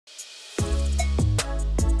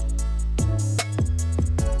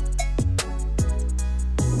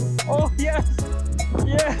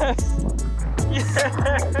Yes!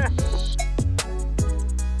 Yes!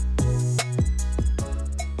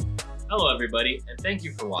 Hello everybody, and thank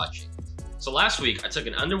you for watching. So last week I took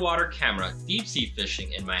an underwater camera deep sea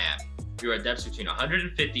fishing in Miami. We were at depths between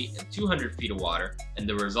 150 and 200 feet of water, and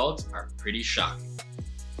the results are pretty shocking.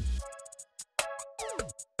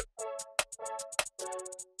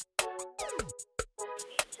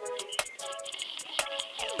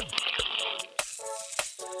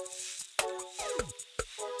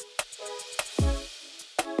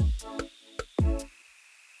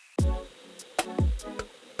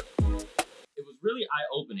 It was really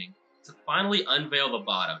eye-opening to finally unveil the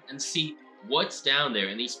bottom and see what's down there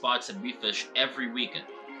in these spots that we fish every weekend.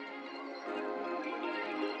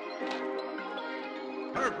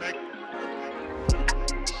 Perfect.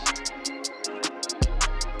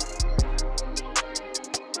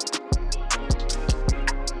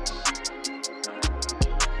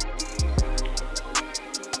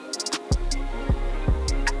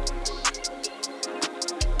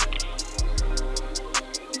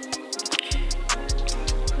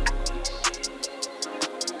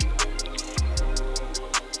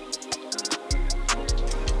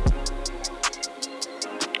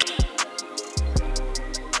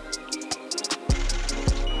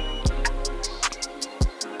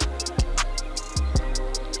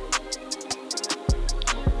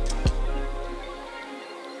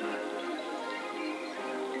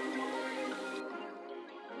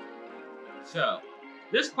 So,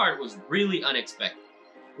 this part was really unexpected.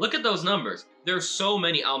 Look at those numbers. There are so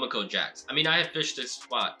many Almaco jacks. I mean, I have fished this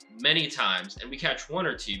spot many times, and we catch one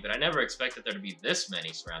or two, but I never expected there to be this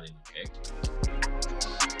many surrounding the jig.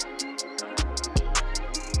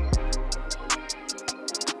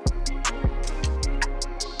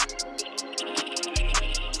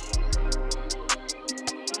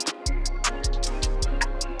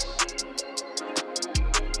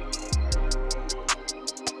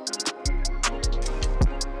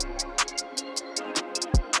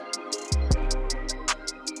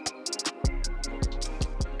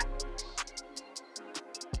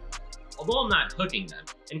 Although I'm not hooking them,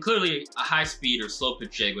 and clearly a high speed or slow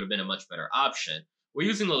pitch jig would have been a much better option, we're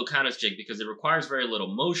using the Lucanos jig because it requires very little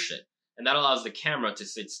motion, and that allows the camera to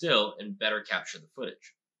sit still and better capture the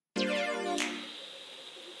footage.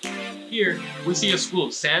 Here, we see a school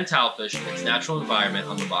of sand tilefish in its natural environment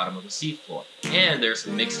on the bottom of the seafloor, and there's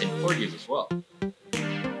some mixed-in porgies as well.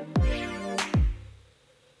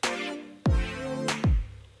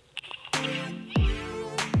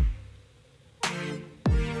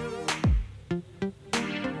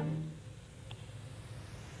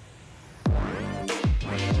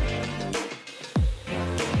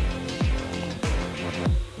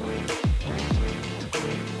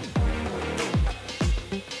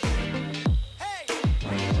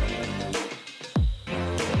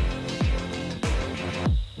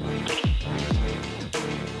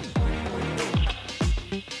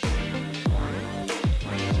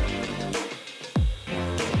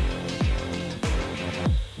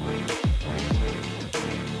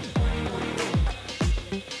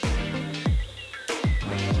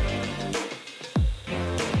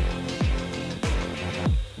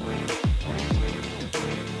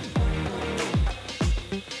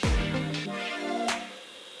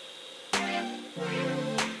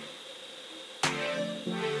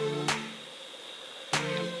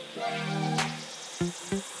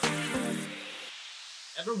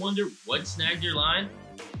 Ever wonder what snagged your line?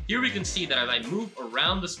 Here we can see that as I move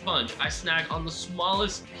around the sponge, I snag on the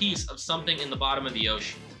smallest piece of something in the bottom of the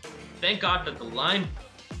ocean. Thank God that the line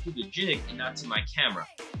to the jig and not to my camera.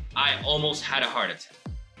 I almost had a heart attack.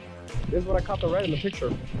 This is what I caught the red in the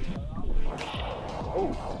picture.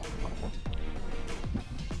 Oh.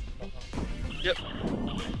 Yep.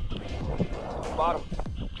 Bottom.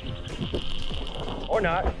 Or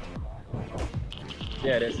not.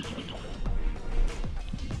 Yeah, it is.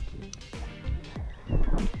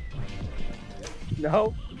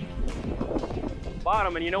 No.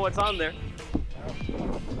 Bottom, and you know what's on there.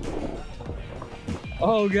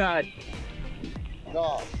 Oh God.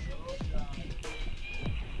 No.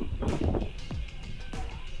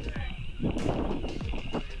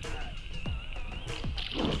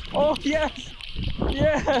 Oh yes.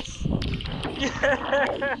 Yes.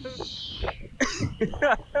 Yes.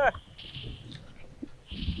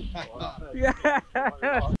 Yes.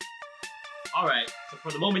 Alright, so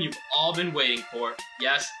for the moment you've all been waiting for,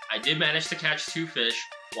 yes, I did manage to catch 2 fish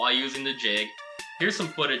while using the jig. Here's some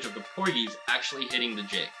footage of the porgies actually hitting the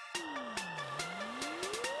jig.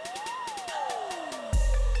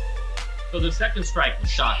 So the second strike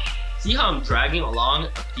was shocking. See how I'm dragging along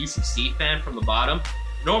a piece of sea fan from the bottom?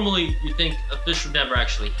 Normally, you think a fish would never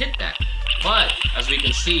actually hit that, but as we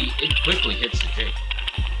can see, it quickly hits the jig.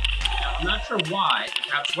 Now, I'm not sure why,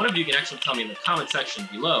 perhaps one of you can actually tell me in the comment section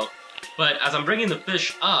below, but as I'm bringing the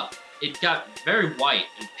fish up, it got very white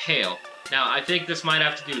and pale. Now, I think this might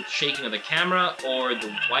have to do with the shaking of the camera or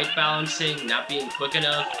the white balancing not being quick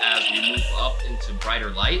enough as we move up into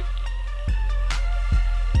brighter light.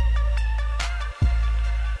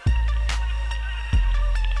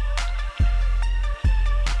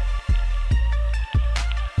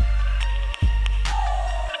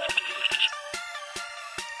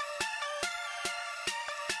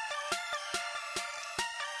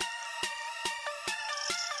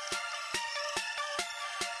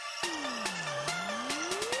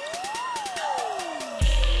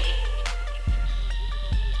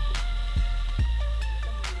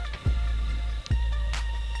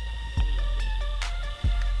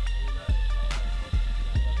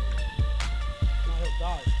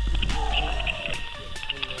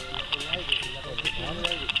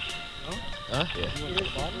 Huh? Yeah.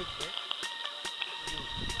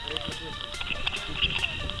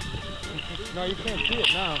 No, you can't see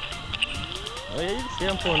it now. Oh yeah, you can see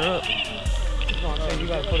I'm pulling her up. No, I'm saying you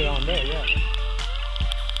gotta put it on there, yeah.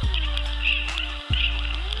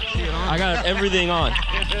 I got everything on.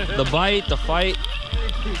 The bite, the fight.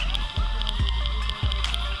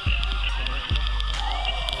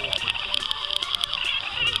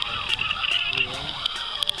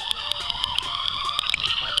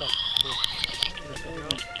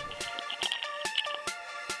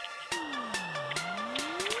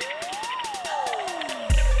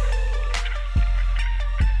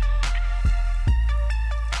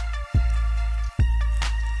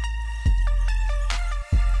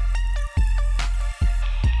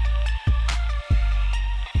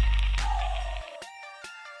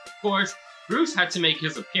 Of course, Bruce had to make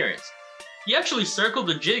his appearance. He actually circled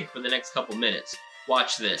the jig for the next couple minutes.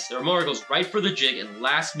 Watch this. The Remora goes right for the jig and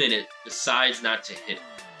last minute decides not to hit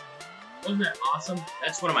it. Wasn't that awesome?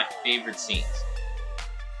 That's one of my favorite scenes.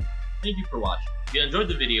 Thank you for watching. If you enjoyed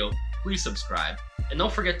the video, please subscribe. And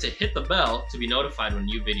don't forget to hit the bell to be notified when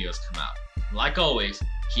new videos come out. And like always,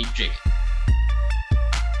 keep jigging.